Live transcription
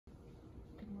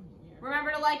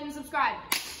Remember to like and subscribe.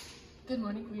 Good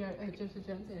morning, we are Joseph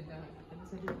Jones, and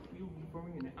we will be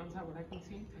performing an outside acting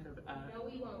scene titled, No,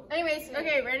 we won't. Anyways,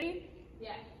 okay, ready?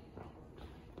 Yeah.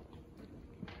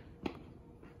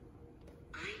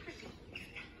 I believe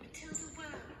till the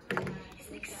world is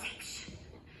an exception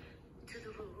to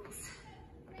the rules.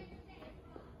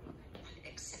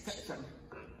 Exception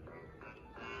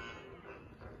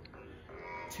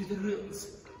to the rules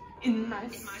in my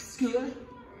school.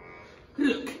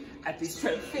 Look at these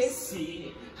trophies,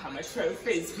 see how my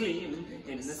trophies gleam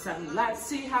in the sunlight,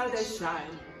 see how they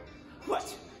shine.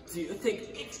 What do you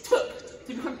think it took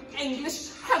to become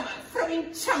English hammer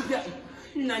throwing champion?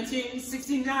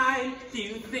 1969, do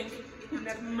you think in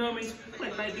that moment,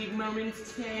 when my big moment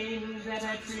came, that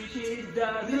I treated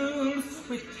the rules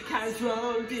with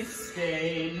casual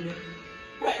disdain?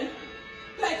 Well,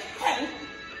 like hell.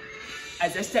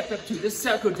 As I stepped up to the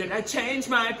circle, did I change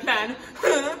my plan?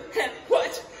 Huh?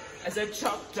 What? As I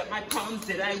chopped up my palms,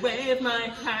 did I wave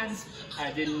my hands?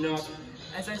 I did not.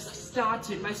 As I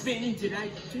started my spin, did I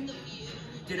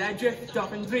drift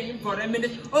off and dream for a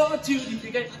minute or two? Do you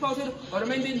think I faltered or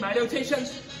amended my rotation?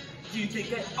 Do you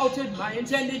think I altered my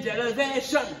intended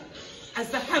elevation? As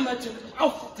the hammer took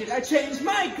off, did I change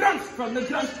my grunt from the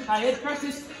grunt I had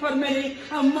practiced for many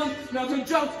a month? Not a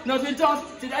jot, not a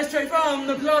dot, did I stray from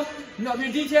the plot? Not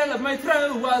a detail of my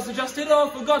throw was adjusted or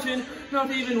forgotten, not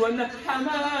even when the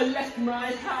hammer left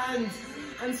my hands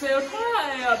and sailed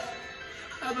high up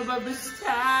above the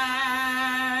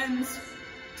stands.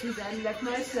 Till I let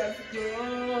myself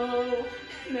go.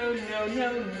 No, no,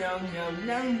 no, no, no,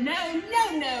 no, no,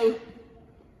 no, no.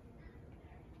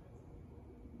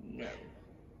 No.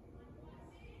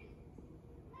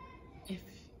 If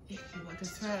you want to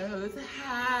throw the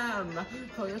hammer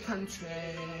for your country,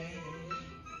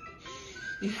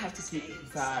 you have to keep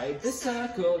inside the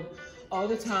circle all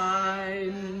the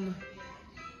time.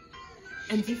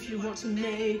 And if you want to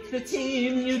make the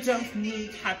team, you don't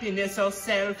need happiness or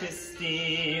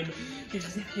self-esteem. You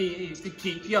just need to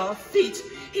keep your feet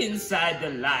inside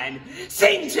the line.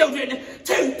 Sing, children!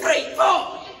 2, 3,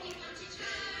 4!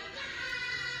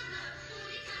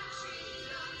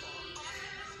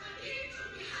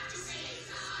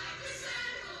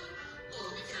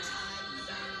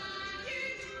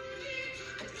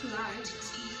 Apply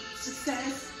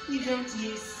success, you don't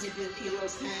need sympathy or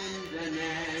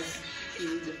tenderness.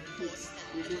 You the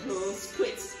horse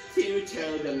quits to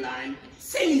toe the line.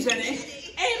 Sing, Jenny,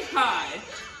 aim high.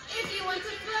 If you want to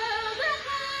throw the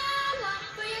hammer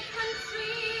for your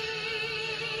country,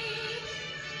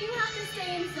 you have to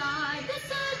stay inside the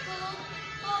circle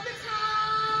all the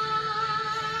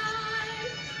time.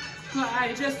 Apply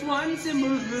just one simple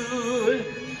rule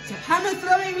to hammer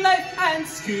throwing life and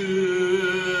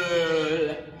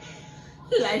school.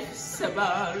 Life's a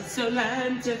ball, so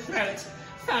learn to throw it.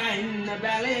 Find the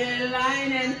belly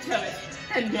line and toe it,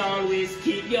 and always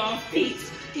keep your feet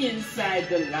inside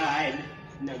the line.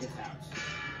 No, get out.